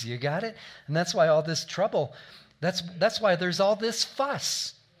use. You got it? And that's why all this trouble, that's why there's all this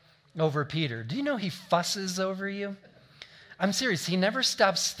fuss over Peter. Do you know he fusses over you? I'm serious. He never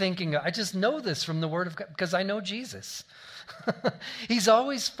stops thinking. I just know this from the Word of God because I know Jesus. He's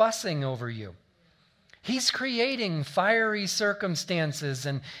always fussing over you. He's creating fiery circumstances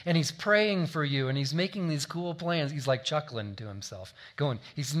and he's praying for you and he's making these cool plans. He's like chuckling to himself,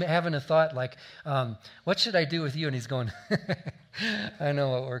 he's having a thought like, what should I do with you? And he's going, I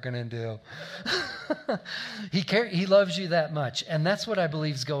know what we're going to do. He loves you that much. And that's what I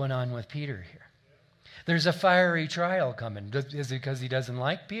believe is going on with Peter here. There's a fiery trial coming. Is it because he doesn't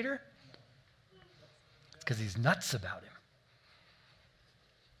like Peter? It's because he's nuts about him.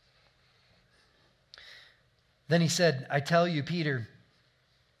 Then he said, I tell you, Peter,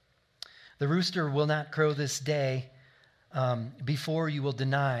 the rooster will not crow this day before you will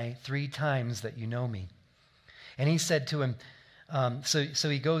deny 3 times that you know me. And he said to him, so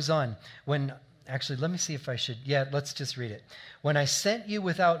he goes on, let me see if I should, let's just read it. When I sent you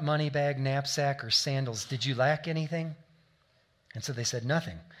without money bag, knapsack, or sandals, did you lack anything? And so they said,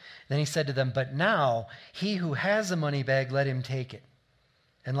 nothing. Then he said to them, but now he who has a money bag, let him take it,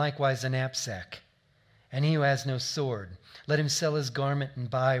 and likewise a knapsack. And he who has no sword, let him sell his garment and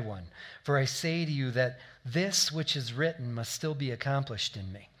buy one. For I say to you that this which is written must still be accomplished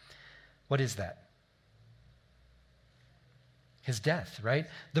in me. What is that? His death, right?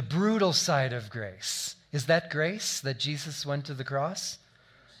 The brutal side of grace. Is that grace that Jesus went to the cross?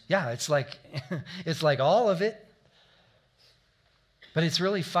 Yeah, it's like all of it. But it's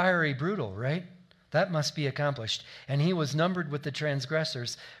really fiery brutal, right? That must be accomplished. And he was numbered with the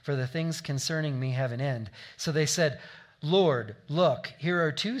transgressors, for the things concerning me have an end. So they said, Lord, look, here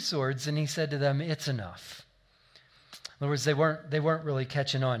are 2 swords. And he said to them, it's enough. In other words, they weren't really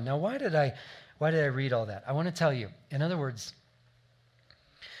catching on. Now, why did I read all that? I want to tell you. In other words,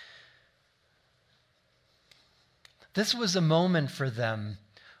 this was a moment for them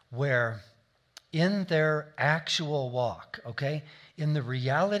where in their actual walk, okay, in the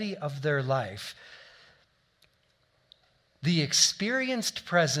reality of their life, the experienced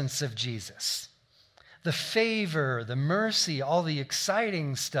presence of Jesus, the favor, the mercy, all the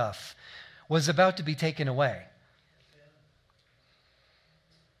exciting stuff was about to be taken away.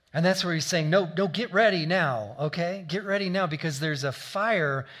 And that's where he's saying, no, get ready now, okay? Get ready now because there's a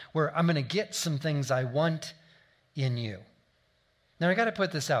fire where I'm going to get some things I want in you. Now, I got to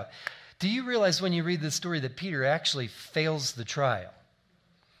put this out. Do you realize when you read this story that Peter actually fails the trial?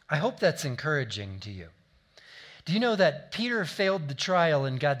 I hope that's encouraging to you. Do you know that Peter failed the trial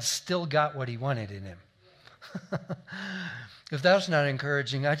and God still got what he wanted in him? If that's not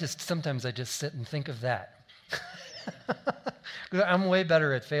encouraging, sometimes I just sit and think of that. I'm way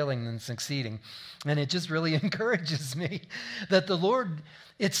better at failing than succeeding. And it just really encourages me that the Lord,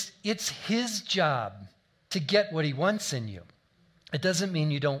 it's his job to get what he wants in you. It doesn't mean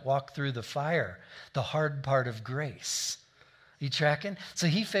you don't walk through the fire, the hard part of grace. You tracking? So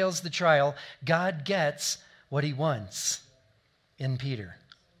he fails the trial. God gets what he wants in Peter.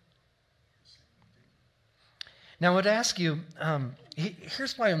 Now, I would ask you,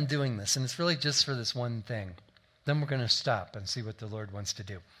 here's why I'm doing this, and it's really just for this one thing. Then we're going to stop and see what the Lord wants to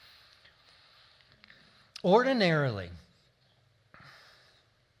do. Ordinarily,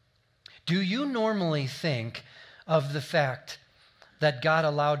 do you normally think of the fact that God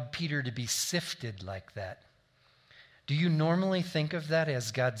allowed Peter to be sifted like that? Do you normally think of that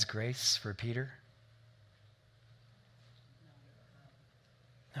as God's grace for Peter?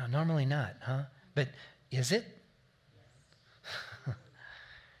 No, normally not, huh? But is it?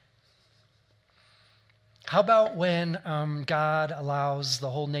 How about when God allows the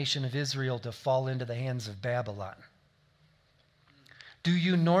whole nation of Israel to fall into the hands of Babylon? Do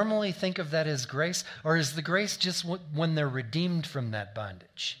you normally think of that as grace? Or is the grace just when they're redeemed from that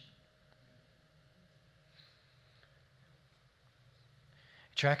bondage?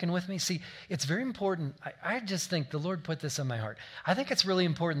 Tracking with me? See, it's very important. I just think the Lord put this on my heart. I think it's really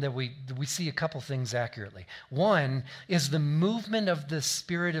important that we see a couple things accurately. One is the movement of the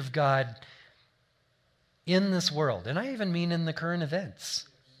Spirit of God in this world. And I even mean in the current events.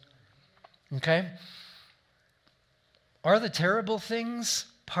 Okay? Are the terrible things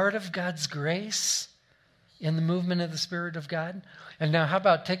part of God's grace in the movement of the Spirit of God? And now how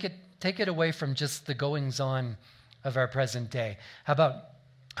about take it away from just the goings-on of our present day? How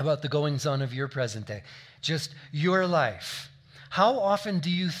about the goings-on of your present day? Just your life. How often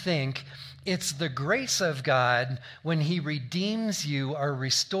do you think it's the grace of God when he redeems you or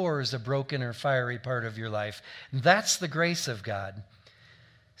restores a broken or fiery part of your life? That's the grace of God,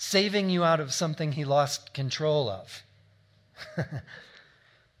 saving you out of something he lost control of.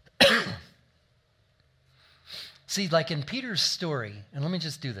 See, like in Peter's story, and let me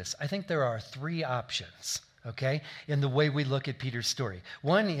just do this. I think there are three options, okay, in the way we look at Peter's story.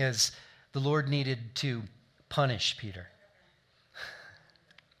 One is the Lord needed to punish Peter.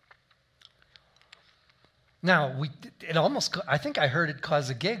 Now, I think I heard it cause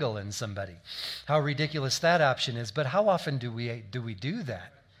a giggle in somebody, how ridiculous that option is. But how often do we do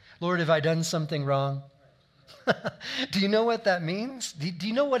that? Lord, have I done something wrong? Do you know what that means? Do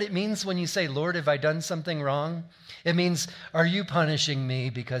you know what it means when you say, Lord, have I done something wrong? It means, are you punishing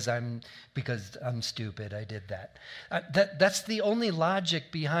me because I'm stupid? I did that. That's the only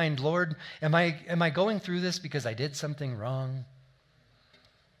logic behind, Lord, am I going through this because I did something wrong?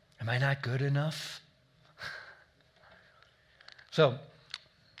 Am I not good enough? So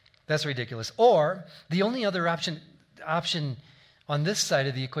that's ridiculous. Or the only other option on this side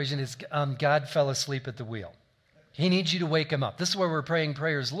of the equation is God fell asleep at the wheel. He needs you to wake him up. This is where we're praying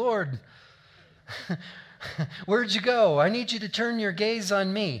prayers. Lord, where'd you go? I need you to turn your gaze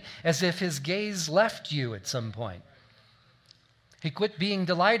on me, as if his gaze left you at some point. He quit being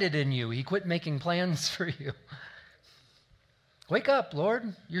delighted in you. He quit making plans for you. Wake up,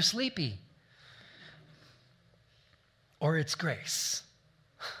 Lord. You're sleepy. Or it's grace.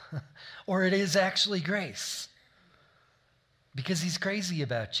 Or it is actually grace. Because he's crazy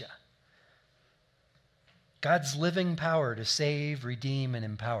about you. God's living power to save, redeem, and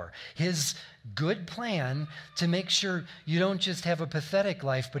empower. His good plan to make sure you don't just have a pathetic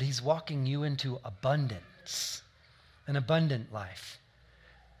life, but he's walking you into abundance. An abundant life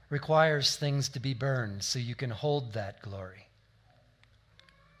requires things to be burned so you can hold that glory.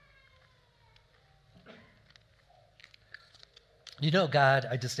 You know, God,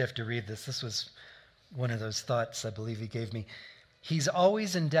 I just have to read this. This was one of those thoughts I believe he gave me. He's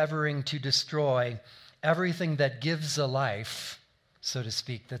always endeavoring to destroy everything that gives a life, so to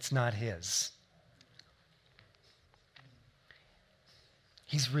speak, that's not his.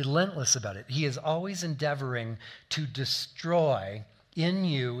 He's relentless about it. He is always endeavoring to destroy in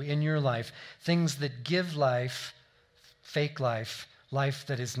you, in your life, things that give life, fake life, life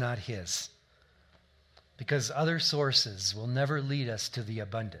that is not his. Because other sources will never lead us to the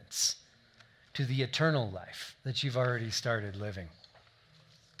abundance, to the eternal life that you've already started living.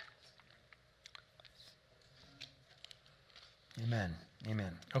 Amen.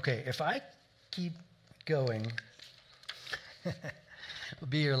 Amen. Okay, if I keep going, we'll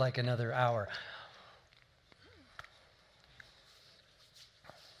be here like another hour.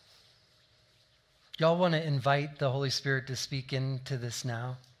 Y'all want to invite the Holy Spirit to speak into this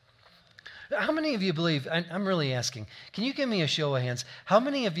now? How many of you believe, I'm really asking, can you give me a show of hands? How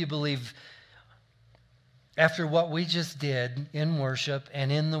many of you believe, after what we just did in worship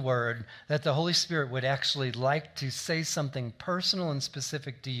and in the Word, that the Holy Spirit would actually like to say something personal and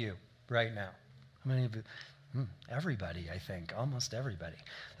specific to you right now? How many of you? Everybody, I think. Almost everybody.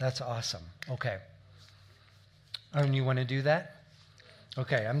 That's awesome. Okay. And you want to do that?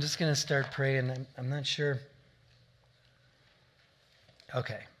 Okay, I'm just going to start praying. I'm not sure.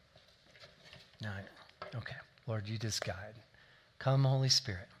 Okay. No, okay. Lord, you just guide. Come, Holy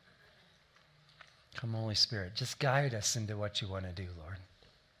Spirit. Come, Holy Spirit. Just guide us into what you want to do, Lord.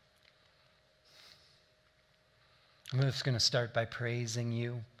 I'm just going to start by praising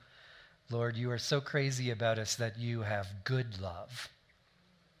you. Lord, you are so crazy about us that you have good love.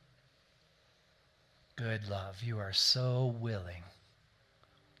 Good love. You are so willing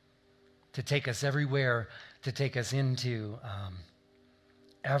to take us everywhere, to take us into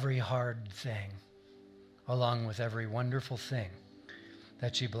every hard thing, along with every wonderful thing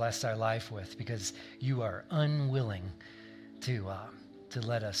that you bless our life with, because you are unwilling to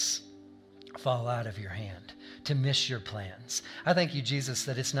let us fall out of your hand, to miss your plans. I thank you, Jesus,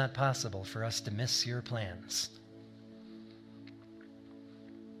 that it's not possible for us to miss your plans.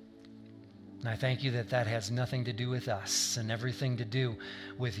 And I thank you that that has nothing to do with us and everything to do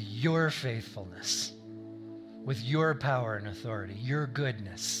with your faithfulness, with your power and authority, your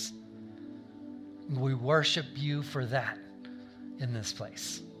goodness. We worship you for that in this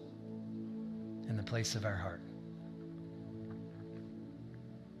place, in the place of our heart.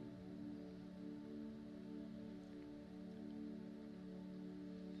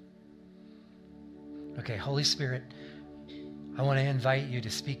 Okay, Holy Spirit, I want to invite you to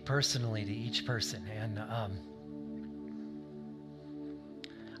speak personally to each person. And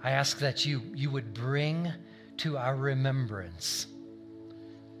I ask that you would bring to our remembrance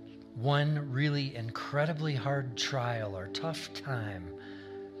one really incredibly hard trial or tough time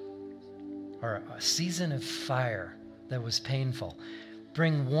or a season of fire that was painful.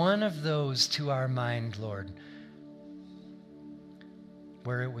 Bring one of those to our mind, Lord,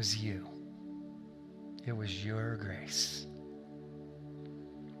 where it was you. It was your grace.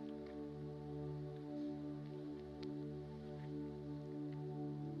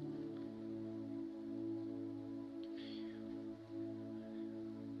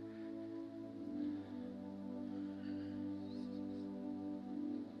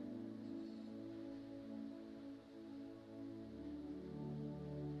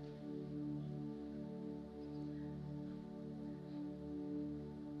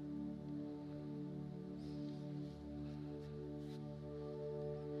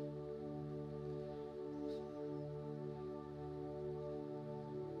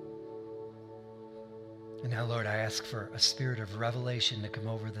 And now, Lord, I ask for a spirit of revelation to come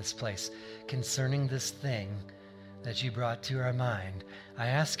over this place concerning this thing that you brought to our mind. I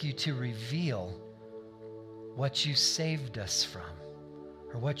ask you to reveal what you saved us from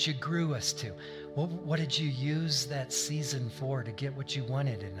or what you grew us to. What did you use that season for to get what you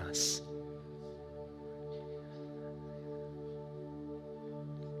wanted in us?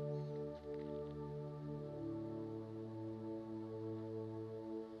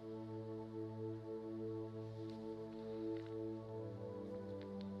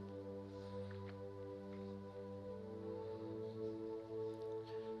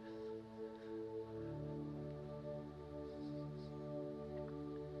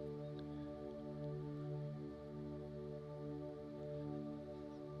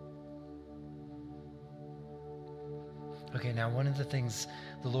 Okay, now one of the things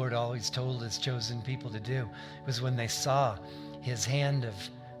the Lord always told his chosen people to do was when they saw his hand of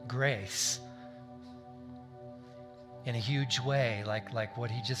grace in a huge way, like what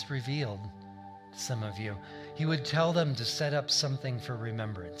he just revealed to some of you, he would tell them to set up something for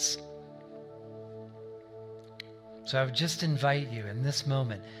remembrance. So I would just invite you in this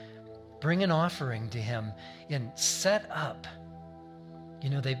moment, bring an offering to him and set up. You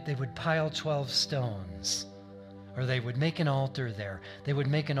know, they would pile 12 stones. Or they would make an altar there. They would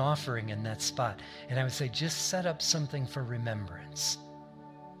make an offering in that spot. And I would say, just set up something for remembrance.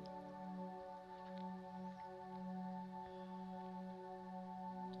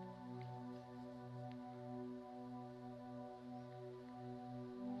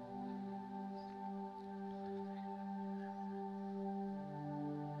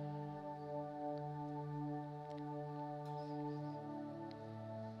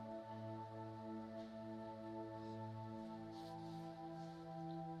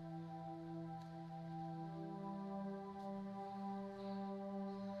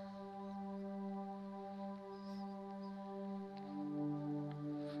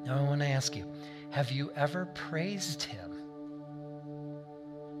 Now I want to ask you, have you ever praised him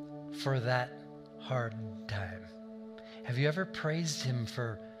for that hard time? Have you ever praised him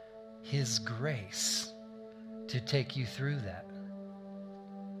for his grace to take you through that?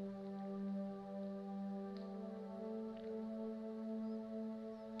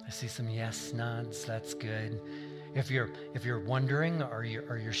 I see some yes nods. That's good. If you're wondering, are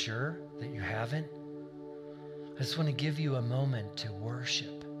you sure that you haven't? just want to give you a moment to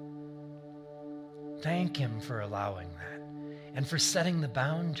worship. Thank him for allowing that and for setting the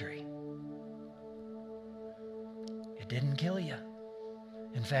boundary. It didn't kill you.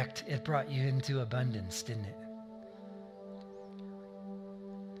 In fact, it brought you into abundance, didn't it?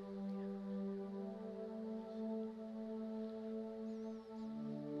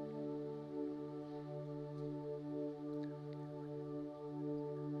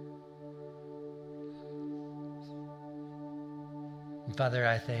 Father,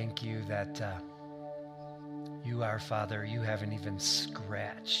 I thank you that you, our Father, you haven't even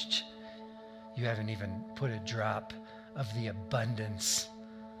scratched. You haven't even put a drop of the abundance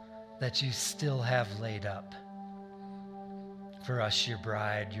that you still have laid up for us, your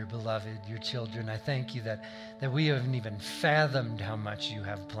bride, your beloved, your children. I thank you that we haven't even fathomed how much you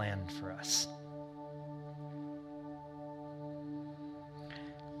have planned for us.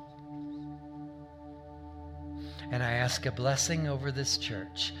 And I ask a blessing over this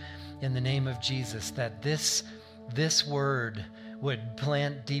church in the name of Jesus, that this word would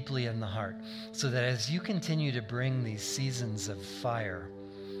plant deeply in the heart, so that as you continue to bring these seasons of fire,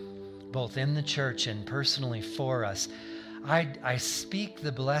 both in the church and personally for us, I speak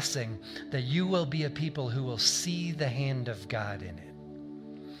the blessing that you will be a people who will see the hand of God in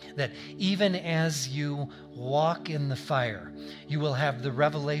it. That even as you walk in the fire, you will have the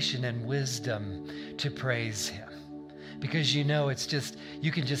revelation and wisdom to praise him. Because you know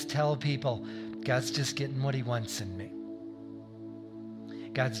you can just tell people, God's just getting what he wants in me.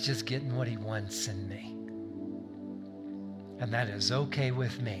 God's just getting what he wants in me. And that is okay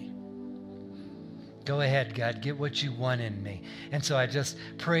with me. Go ahead, God, get what you want in me. And so I just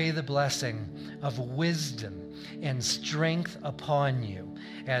pray the blessing of wisdom and strength upon you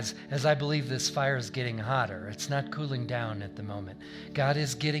as I believe this fire is getting hotter. It's not cooling down at the moment. God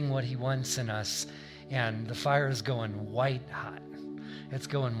is getting what he wants in us, and the fire is going white hot. It's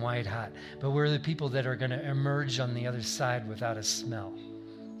going white hot. But we're the people that are going to emerge on the other side without a smell,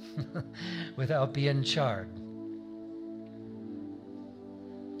 without being charred.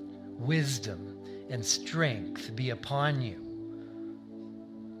 Wisdom and strength be upon you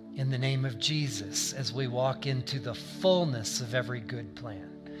in the name of Jesus as we walk into the fullness of every good plan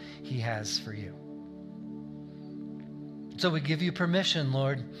he has for you. So we give you permission,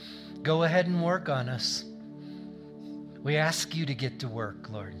 Lord. Go ahead and work on us. We ask you to get to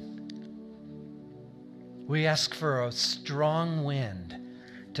work, Lord. We ask for a strong wind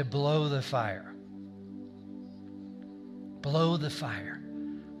to blow the fire. Blow the fire.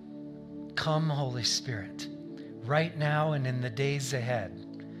 Come, Holy Spirit, right now and in the days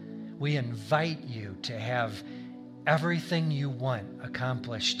ahead. We invite you to have everything you want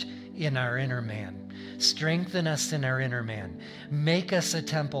accomplished in our inner man. Strengthen us in our inner man. Make us a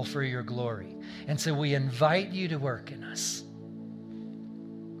temple for your glory. And so we invite you to work in us.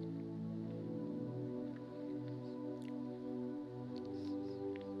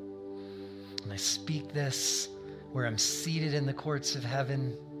 And I speak this where I'm seated in the courts of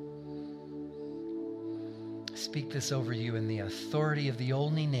heaven. I speak this over you in the authority of the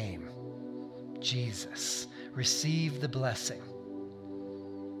only name, Jesus. Receive the blessing.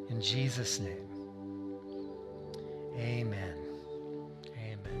 In Jesus' name. Amen.